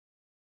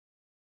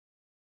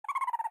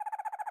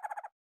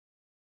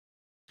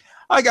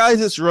Hi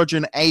guys, it's Roger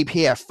and Abe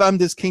here from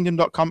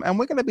DisKingdom.com, and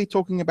we're going to be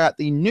talking about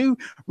the new,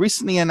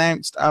 recently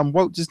announced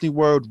Walt Disney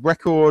World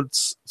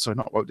Records. Sorry,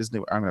 not Walt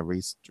Disney. I'm going to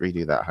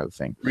redo that whole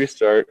thing.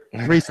 Restart.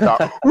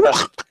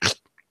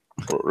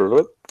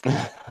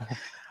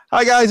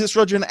 Hi guys, it's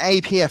Roger and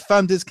Abe here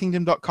from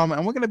DisKingdom.com,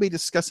 and we're going to be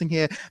discussing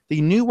here the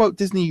new Walt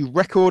Disney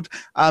Record,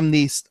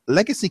 the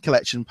Legacy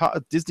Collection, part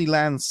of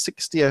Disneyland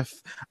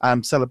 60th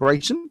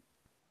celebration.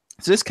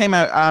 So this came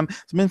out,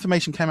 some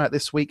information came out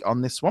this week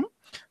on this one.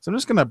 So I'm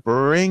just going to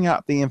bring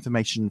up the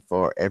information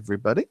for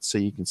everybody so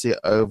you can see it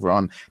over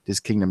on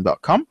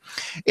DisKingdom.com.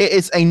 It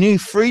is a new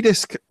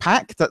 3-disc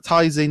pack that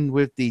ties in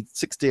with the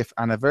 60th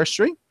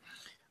anniversary.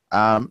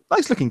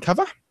 Nice looking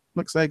cover.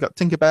 Looks like got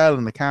Tinkerbell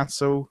and the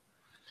castle.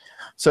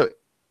 So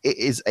it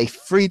is a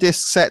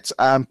 3-disc set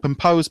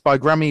composed by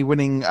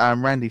Grammy-winning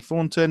Randy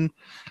Thornton,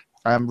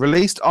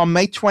 released on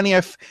May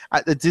 20th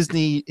at the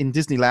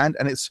Disneyland,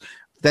 and it's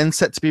then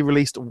set to be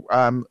released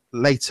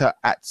later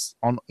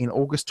in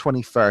August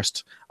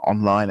 21st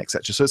online,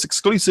 etc. So it's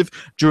exclusive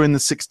during the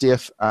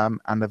 60th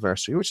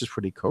anniversary, which is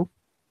pretty cool.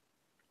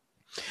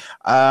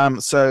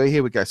 So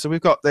here we go. So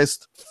there's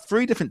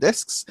 3 different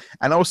discs,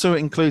 and also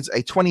includes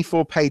a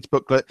 24-page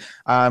booklet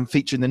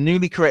featuring the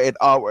newly created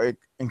artwork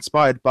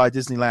inspired by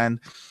Disneyland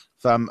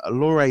from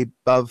Laure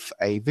Bove,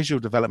 a visual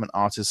development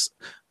artist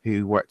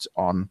who worked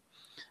on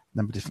a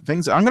number of different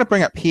things. I'm going to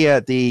bring up here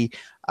the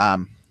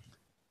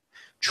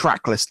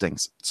track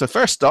listings. So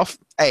first off,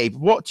 Abe,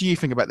 what do you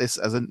think about this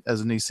as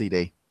a new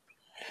CD?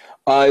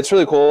 It's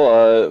really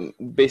cool.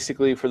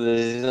 Basically, for the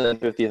Disneyland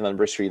 50th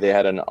anniversary, they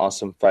had an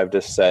awesome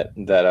 5-disc set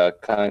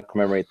that kind of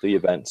commemorate the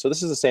event. So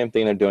this is the same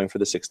thing they're doing for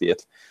the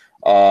 60th.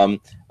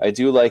 I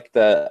do like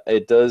that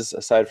it does,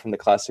 aside from the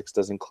classics,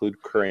 does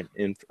include current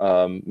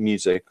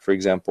music. For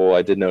example,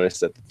 I did notice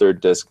that the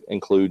 3rd disc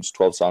includes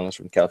 12 songs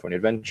from California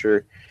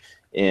Adventure.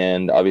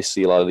 And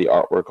obviously, a lot of the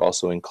artwork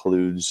also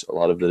includes a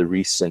lot of the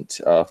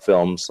recent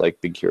films like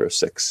Big Hero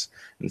 6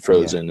 and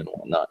Frozen and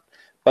whatnot.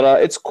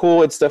 But it's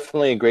cool. It's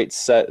definitely a great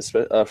set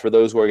for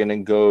those who are going to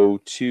go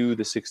to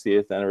the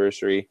 60th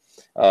anniversary.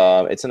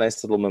 It's a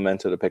nice little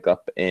memento to pick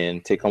up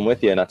and take home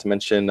with you, not to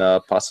mention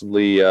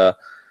possibly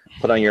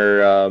put on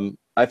your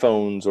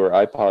iPhones or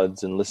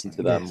iPods and listen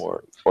to them,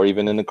 or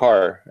even in the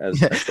car,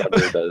 as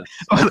Roger does.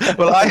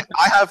 Well, I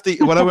have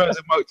when I was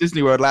at Walt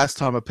Disney World last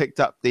time, I picked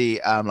up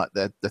the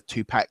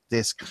 2-pack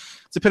disc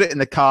to put it in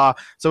the car.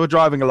 So we're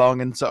driving along,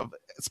 and sort of,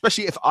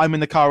 especially if I'm in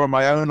the car on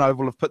my own, I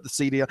will have put the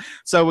CD on.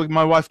 So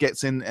my wife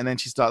gets in, and then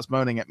she starts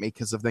moaning at me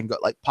because I've then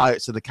got like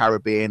Pirates of the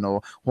Caribbean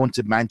or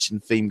Haunted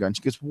Mansion theme going.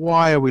 She goes,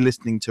 "Why are we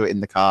listening to it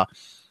in the car?"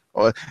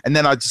 And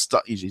then I just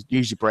start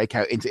usually break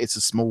out into "It's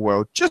a Small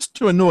World" just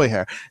to annoy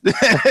her.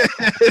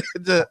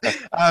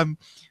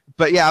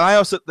 But yeah, I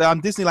also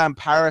Disneyland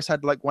Paris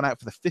had like one out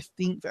for the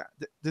 15th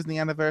Disney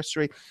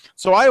anniversary.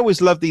 So I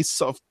always love these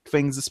sort of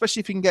things, especially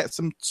if you can get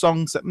some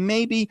songs that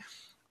maybe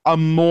are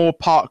more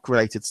park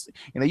related.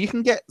 You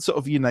can get sort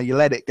of your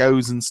Let It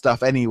Goes and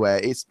stuff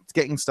anywhere. It's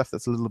getting stuff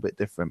that's a little bit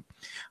different.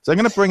 So I'm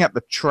going to bring up the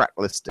track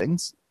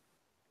listings.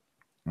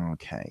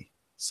 Okay.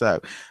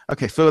 So,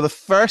 for the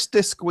first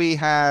disc, we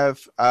have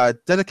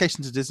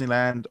Dedication to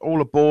Disneyland,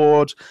 All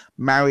Aboard,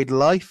 Married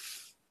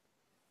Life.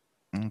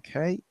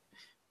 Okay.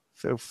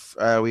 So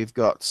we've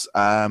got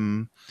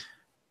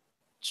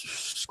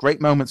Great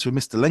Moments with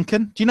Mr.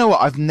 Lincoln. Do you know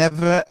what? I've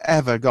never,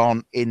 ever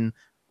gone in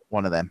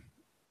one of them.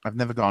 I've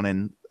never gone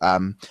in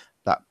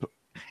that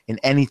in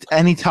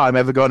any time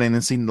ever gone in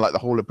and seen like the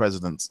Hall of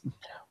Presidents.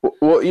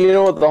 Well, you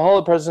know what? The Hall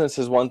of Presidents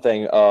is one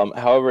thing.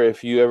 However,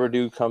 if you ever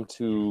do come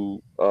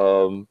to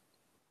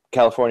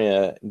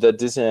California, the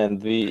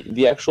Disneyland,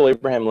 the actual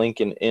Abraham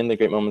Lincoln in the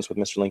Great Moments with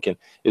Mr. Lincoln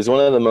is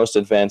one of the most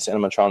advanced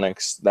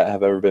animatronics that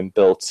have ever been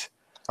built.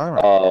 All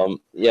right.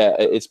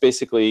 It's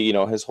basically,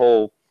 his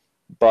whole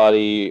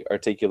body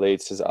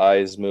articulates, his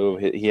eyes move.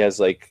 He has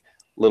like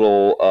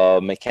little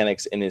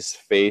mechanics in his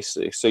face,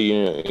 so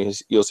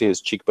you'll see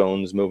his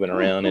cheekbones moving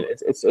around, and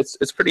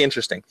it's pretty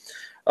interesting.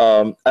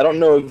 I don't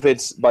know if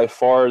it's by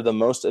far the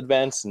most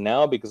advanced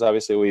now, because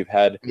obviously we've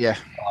had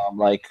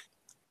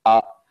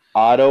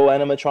auto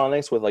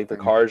animatronics with like the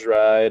Cars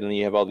ride, and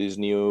you have all these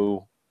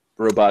new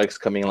robotics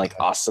coming like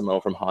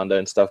Osimo from Honda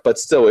and stuff. But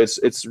still,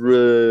 it's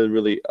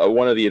really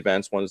one of the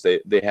advanced ones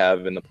they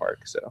have in the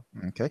park. So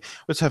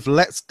let's have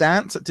Let's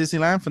Dance at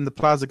Disneyland from the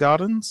Plaza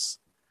Gardens.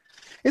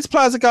 Is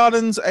Plaza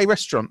Gardens a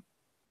restaurant?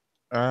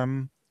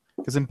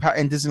 Because in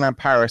Disneyland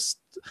Paris,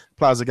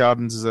 Plaza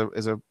Gardens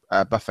is a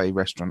buffet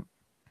restaurant.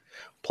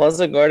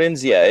 Plaza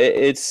Gardens,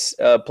 it's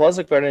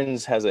Plaza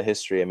Gardens has a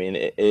history. I mean,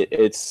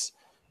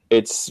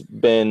 it's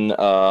been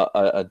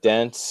a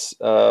dance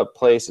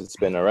place. It's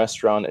been a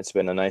restaurant. It's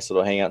been a nice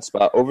little hangout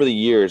spot over the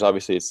years.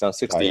 Obviously, it's now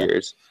 60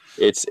 years.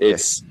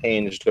 It's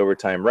changed over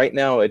time. Right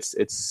now, it's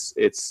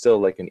still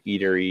like an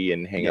eatery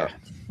and hangout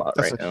spot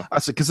right now.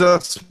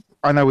 Because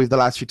I know the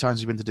last few times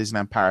we've been to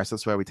Disneyland Paris,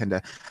 that's where we tend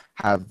to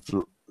have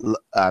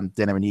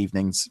dinner in the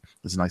evenings.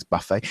 There's a nice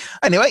buffet.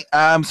 Anyway,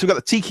 so we've got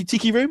the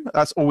Tiki Room.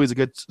 That's always a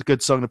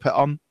good song to put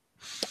on.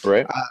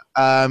 Right.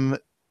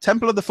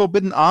 Temple of the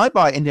Forbidden Eye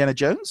by Indiana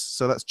Jones.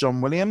 So that's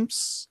John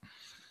Williams.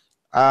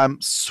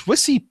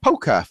 Swissy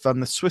Polka from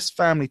the Swiss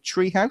Family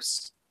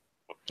Treehouse.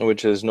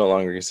 Which is no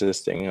longer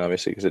existing,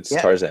 obviously, because it's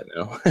Yeah. Tarzan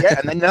now. Yeah,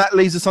 and then that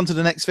leads us on to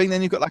the next thing.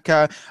 Then you've got like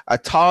a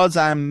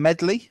Tarzan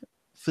medley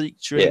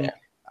featuring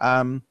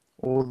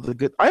all the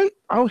good. I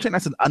always think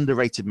that's an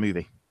underrated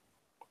movie.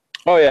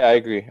 Oh yeah, I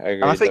agree.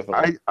 And I think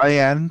I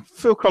am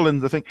Phil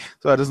Collins. I think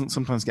so. Doesn't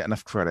sometimes get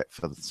enough credit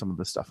for some of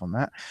the stuff on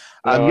that.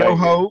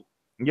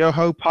 Yo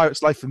Ho,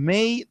 Pirate's Life for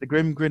Me, The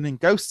Grim Grinning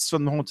Ghosts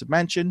from the Haunted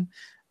Mansion,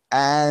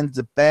 and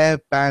the Bear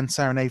Band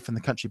Serenade from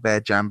the Country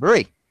Bear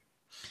Jamboree.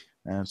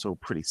 And it's all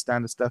pretty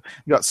standard stuff.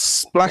 You got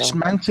Splash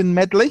Mountain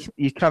medley.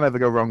 You can't ever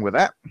go wrong with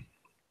that.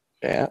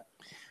 Yeah.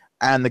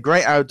 And the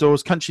Great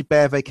Outdoors Country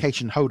Bear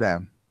Vacation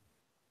Hoedown.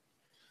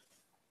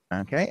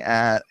 Okay.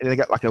 They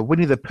got like a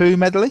Winnie the Pooh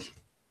medley.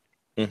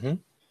 Mm-hmm.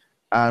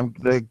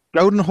 The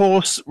Golden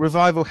Horse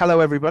Revival.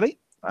 Hello, everybody.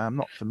 I'm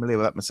not familiar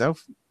with that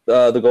myself.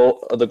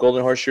 The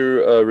Golden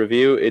Horseshoe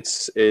review.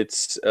 It's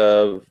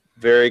a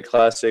very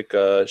classic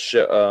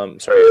show.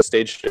 A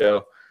stage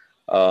show.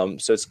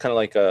 So it's kind of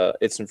like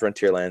it's in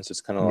Frontierland. So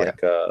it's kind of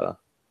like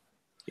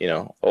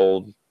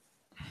old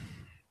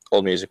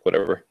music,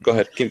 whatever. Go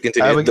ahead,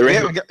 continue. We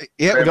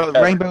got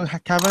Rainbow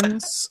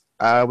Caverns.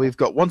 We've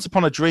got Once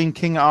Upon a Dream,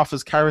 King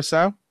Arthur's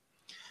Carousel,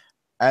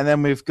 and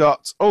then we've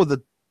got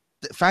the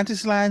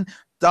Fantasyland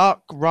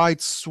Dark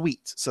Ride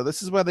Suite. So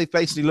this is where they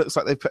basically looks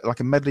like they put like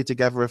a medley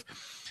together of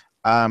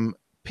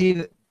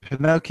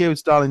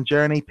Pinocchio's Darling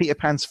Journey, Peter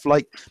Pan's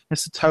Flight,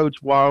 Mr.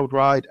 Toad's Wild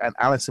Ride, and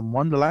Alice in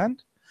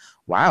Wonderland.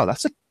 Wow,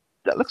 that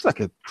looks like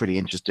a pretty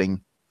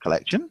interesting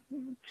collection.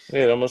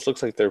 Yeah, it almost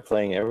looks like they're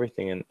playing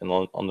everything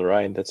on the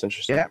ride. That's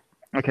interesting. Yeah.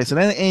 Okay, so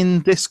then in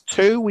disc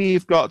 2,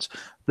 we've got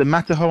the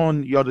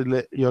Matterhorn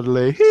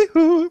Yodelay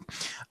Hee-Hoo.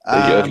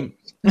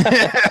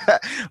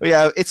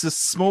 It's a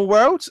Small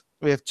World.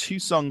 We have 2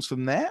 songs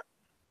from there.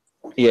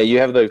 Yeah, you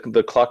have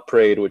the Clock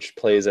Parade, which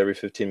plays every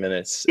 15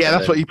 minutes. Yeah,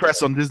 that's what you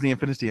press on Disney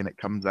Infinity and it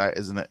comes out,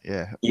 isn't it?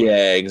 Yeah.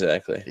 Yeah,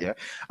 exactly. Yeah.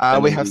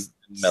 We have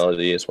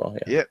melody as well.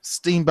 Yeah.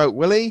 Steamboat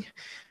Willie.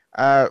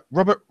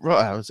 Roger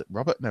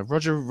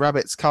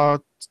Rabbit's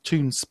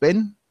Cartoon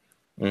Spin.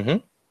 Mm-hmm.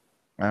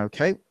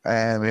 Okay,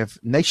 and we have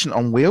Nation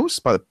on Wheels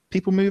by the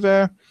People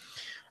Mover.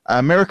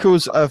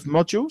 Miracles of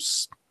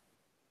Modules.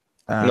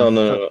 No.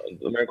 The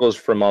Miracles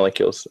from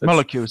Molecules.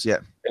 Molecules, yeah.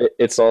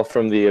 It's all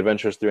from the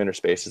Adventures Through Inner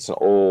Space. It's an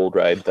old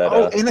ride.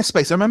 Inner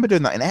Space. I remember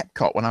doing that in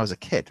Epcot when I was a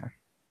kid.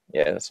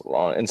 Yeah, that's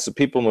long. And so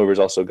People Mover's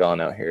also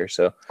gone out here.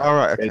 So. All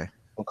right. Okay.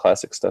 Some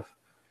classic stuff.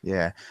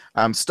 Yeah.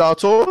 Star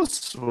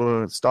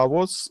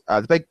Wars,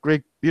 The Big,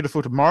 Great,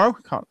 Beautiful Tomorrow,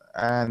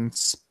 and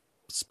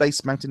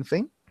Space Mountain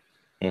Theme.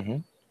 Mm-hmm.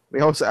 We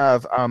also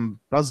have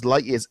Buzz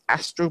Lightyear's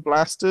Astro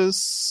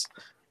Blasters,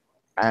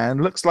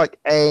 and looks like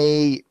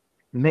a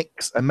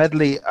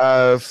medley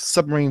of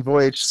Submarine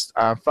Voyage,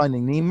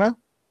 Finding Nemo.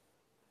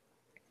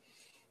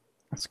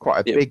 That's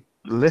quite a big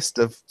list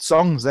of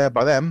songs there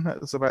by them.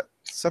 That's about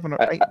 7 or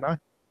 8, 9.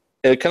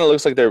 It kind of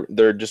looks like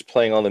they're just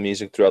playing all the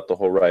music throughout the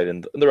whole ride,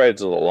 and the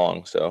ride's a little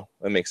long, so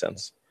it makes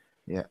sense.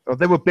 Yeah, well,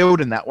 they were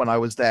building that when I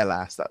was there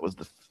last. That was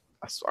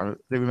I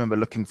remember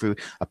looking through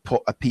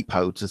a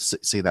peephole to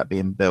see that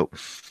being built.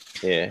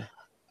 Yeah.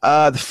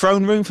 The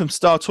Throne Room from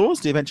Star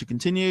Tours. The Adventure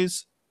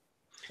Continues.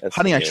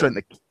 Honey, I Shrunk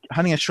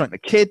the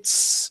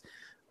Kids.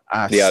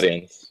 The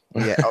Audience.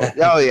 Yeah.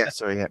 Yeah.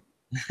 Sorry.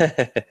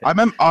 Yeah.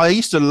 I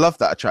used to love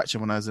that attraction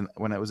when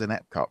it was in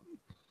Epcot.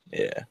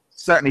 Yeah.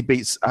 Certainly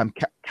beats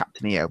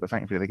Captain EO, but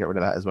thankfully they get rid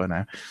of that as well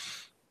now.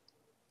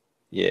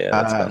 Yeah.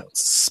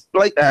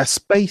 That's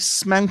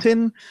Space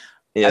Mountain.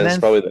 Yeah, that's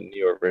probably the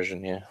newer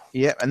version. Yeah.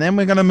 Yeah, and then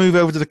we're going to move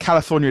over to the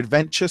California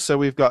Adventure. So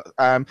we've got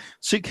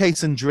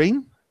Suitcase and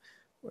Dream,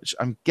 which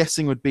I'm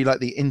guessing would be like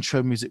the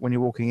intro music when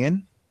you're walking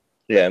in.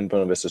 Yeah, in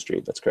Buena Vista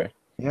Street. That's correct.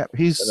 Yeah,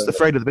 He's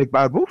Afraid of the Big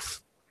Bad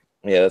Wolf.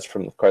 Yeah, that's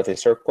from Carthay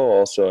Circle,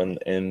 also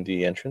in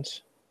the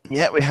entrance.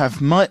 Yeah, we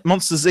have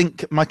Monsters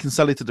Inc. Mike and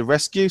Sully to the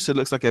Rescue. So it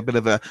looks like a bit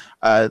of a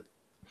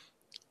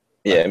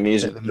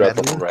music throughout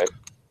the whole ride.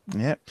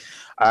 Yeah,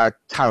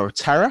 Tower of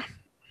Terror,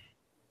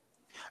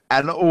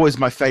 and always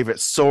my favorite,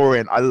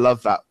 Soarin'. I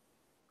love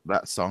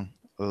that song.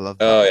 I love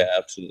that. Oh yeah,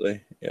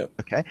 absolutely. Yeah.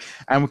 Okay,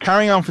 and we're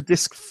carrying on for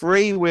disc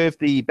 3 with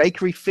the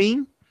bakery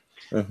theme.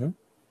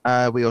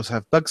 Mm-hmm. We also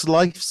have Bugs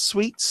Life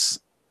Sweets,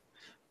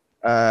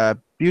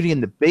 Beauty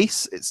and the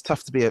Beast. It's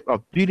tough to be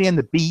Beauty and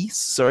the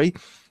Beast. Sorry,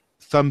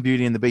 Thumb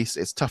Beauty and the Beast.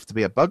 It's tough to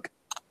be a bug.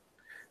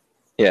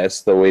 Yeah,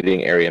 it's the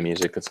waiting area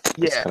music. It's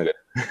kind of good.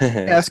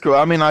 Yeah, that's cool.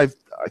 I mean, I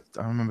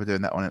remember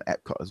doing that one in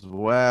Epcot as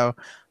well.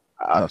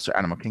 Sorry,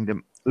 Animal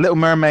Kingdom. Little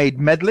Mermaid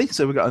medley.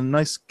 So we've got a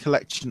nice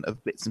collection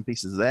of bits and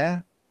pieces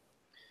there.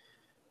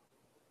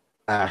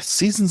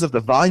 Seasons of the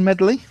Vine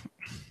medley.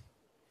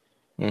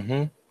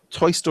 Mm-hmm.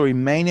 Toy Story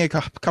Mania, a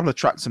couple of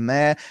tracks from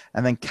there,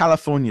 and then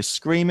California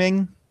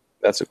Screaming.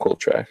 That's a cool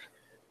track.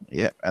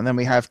 Yeah, and then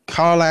we have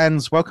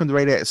Carland's Welcome to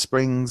Radiator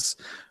Springs,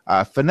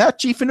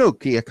 Finacci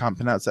Finucci, I can't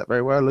pronounce that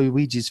very well,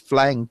 Luigi's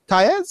Flying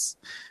Tires,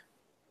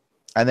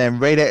 and then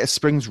Radiator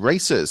Springs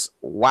Racers.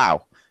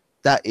 Wow.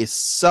 that is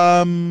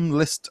some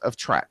list of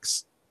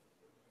tracks.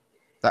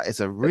 That is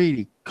a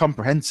really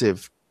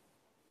comprehensive.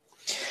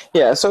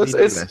 Yeah, so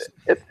CD list.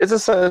 it's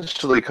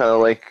essentially kind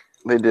of like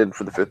they did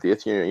for the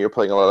 50th. You're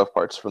playing a lot of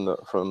parts from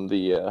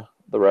the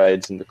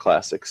rides and the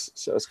classics,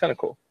 so it's kind of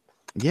cool.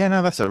 Yeah,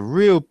 no, that's a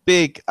real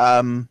big.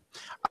 I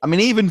mean,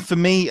 even for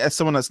me, as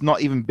someone that's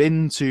not even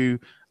been to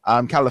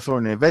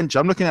California Adventure,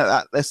 I'm looking at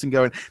that list and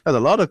going, there's a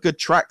lot of good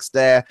tracks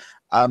there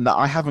that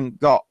I haven't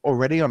got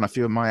already on a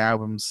few of my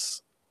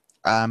albums.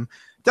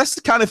 That's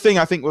the kind of thing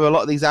I think with a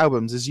lot of these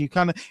albums is you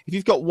kind of, if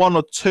you've got one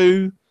or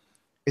two,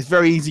 it's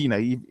very easy.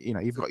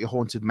 You've got your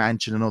Haunted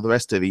Mansion and all the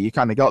rest of it. You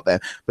kind of got there,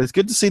 but it's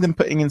good to see them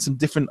putting in some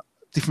different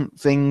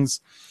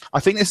things. I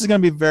think this is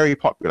going to be very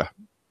popular.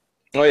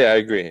 Oh yeah, I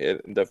agree.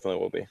 It definitely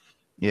will be.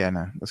 Yeah,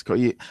 no, that's cool.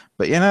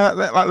 But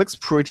that looks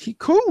pretty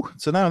cool.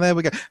 So now there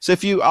we go. So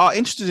if you are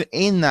interested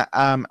in that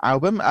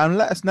album,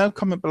 let us know.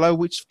 Comment below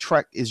which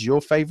track is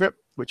your favorite.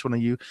 Which one are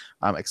you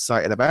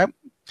excited about?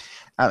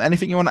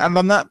 Anything you want to add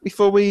on that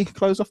before we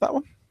close off that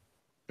one?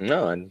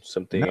 No, and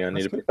something I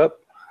need to pick up.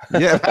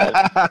 Yeah.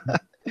 I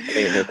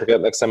need to pick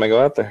up next time I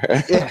go out there.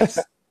 Yes.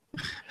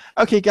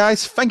 Okay,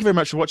 guys. Thank you very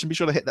much for watching. Be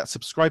sure to hit that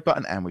subscribe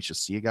button, and we shall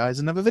see you guys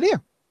in another video.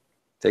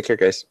 Take care,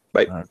 guys.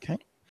 Bye. Okay.